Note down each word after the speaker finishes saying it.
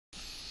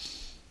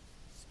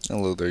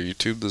Hello there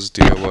YouTube, this is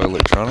DIY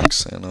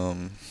Electronics,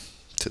 and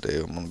today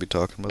I'm going to be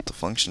talking about the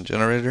function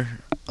generator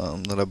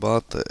that I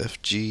bought, the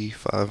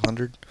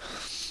FG-500.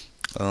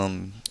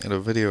 In a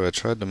video I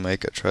tried to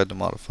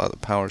modify the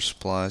power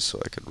supply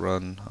so I could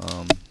run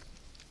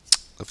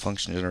the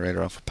function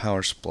generator off a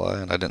power supply,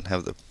 and I didn't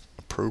have the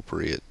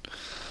appropriate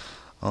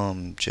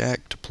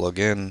jack to plug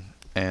in,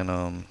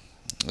 and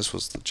this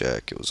was the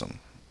jack. It was a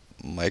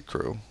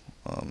micro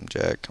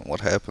jack, and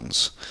what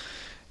happens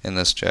in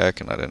this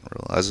jack, and I didn't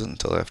realize it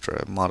until after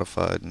I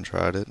modified and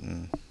tried it,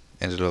 and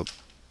ended up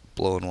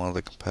blowing one of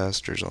the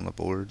capacitors on the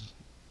board.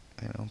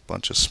 A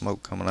bunch of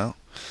smoke coming out.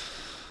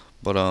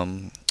 But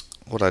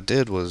what I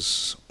did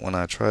was, when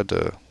I tried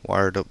to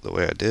wire it up the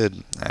way I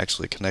did, I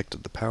actually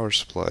connected the power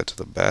supply to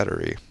the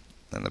battery,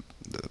 and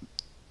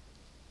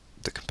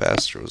the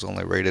capacitor was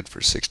only rated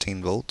for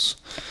 16 volts.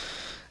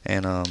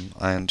 And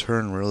I in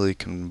turn really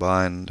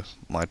combined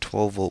my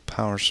 12 volt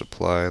power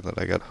supply that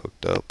I got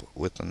hooked up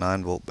with the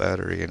 9 volt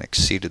battery and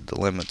exceeded the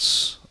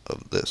limits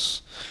of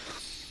this.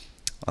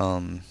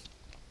 And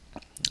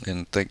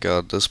thank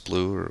God this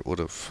blew, or it would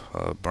have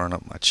burned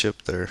up my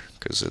chip there,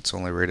 because it's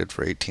only rated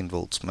for 18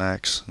 volts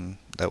max, and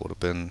that would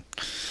have been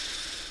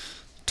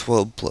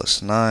 12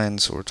 plus 9,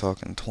 so we're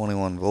talking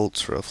 21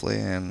 volts roughly,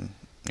 and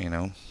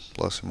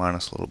plus or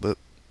minus a little bit.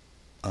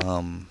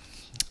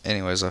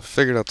 Anyways, I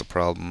figured out the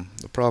problem.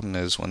 The problem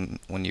is when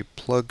you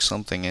plug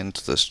something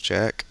into this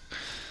jack,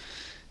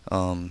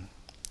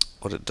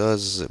 what it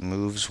does is it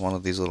moves one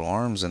of these little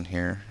arms in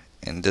here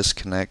and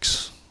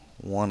disconnects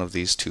one of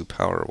these two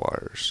power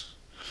wires.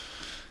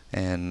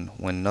 And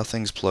when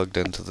nothing's plugged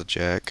into the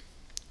jack,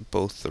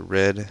 both the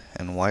red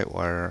and white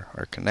wire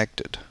are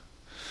connected.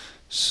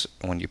 So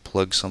when you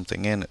plug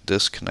something in, it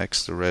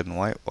disconnects the red and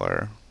white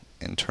wire,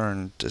 in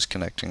turn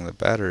disconnecting the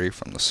battery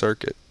from the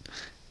circuit,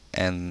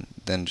 and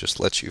then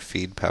just lets you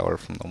feed power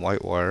from the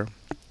white wire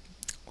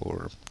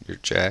or your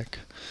jack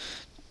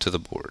to the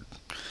board.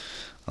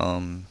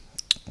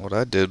 What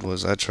I did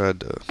was I tried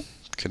to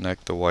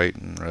connect the white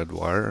and red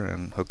wire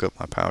and hook up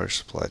my power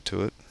supply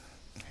to it,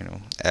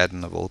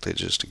 adding the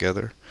voltages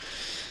together,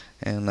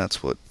 and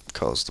that's what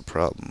caused the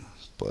problem.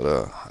 But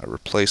I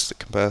replaced the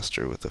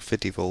capacitor with a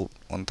 50 volt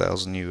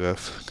 1000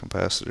 UF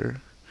capacitor.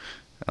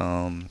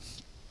 I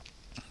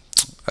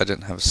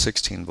didn't have a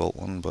 16 volt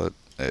one, but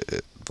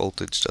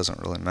voltage doesn't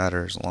really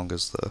matter as long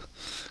as the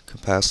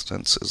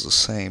capacitance is the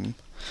same.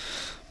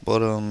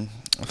 But I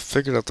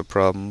figured out the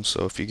problem,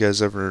 so if you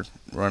guys ever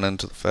run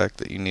into the fact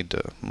that you need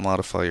to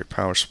modify your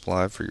power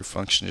supply for your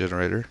function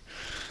generator,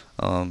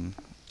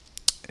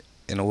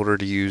 in order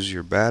to use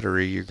your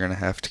battery, you're going to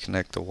have to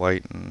connect the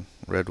white and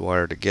red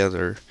wire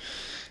together.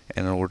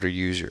 And in order to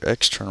use your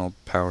external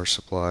power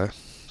supply,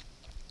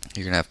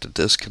 you're going to have to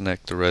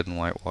disconnect the red and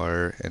white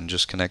wire and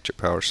just connect your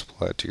power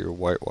supply to your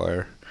white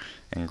wire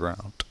and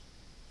ground.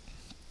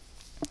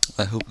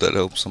 I hope that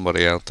helps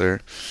somebody out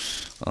there.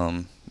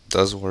 It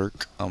does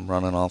work. I'm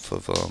running off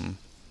of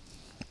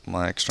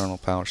my external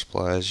power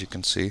supply, as you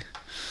can see.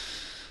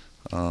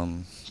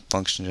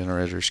 Function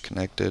generator's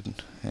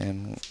connected,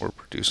 and we're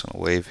producing a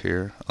wave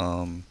here.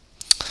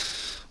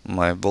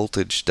 My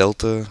voltage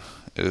delta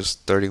is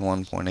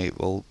 31.8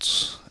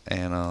 volts,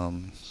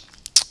 and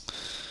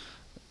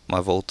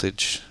my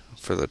voltage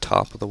for the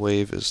top of the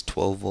wave is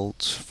 12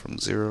 volts from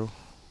 0,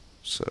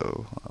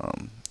 so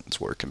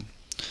it's working.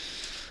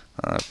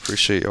 I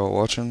appreciate y'all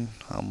watching.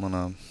 I'm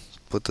gonna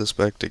put this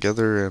back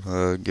together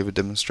and give a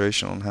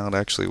demonstration on how it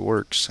actually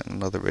works in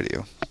another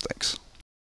video. Thanks.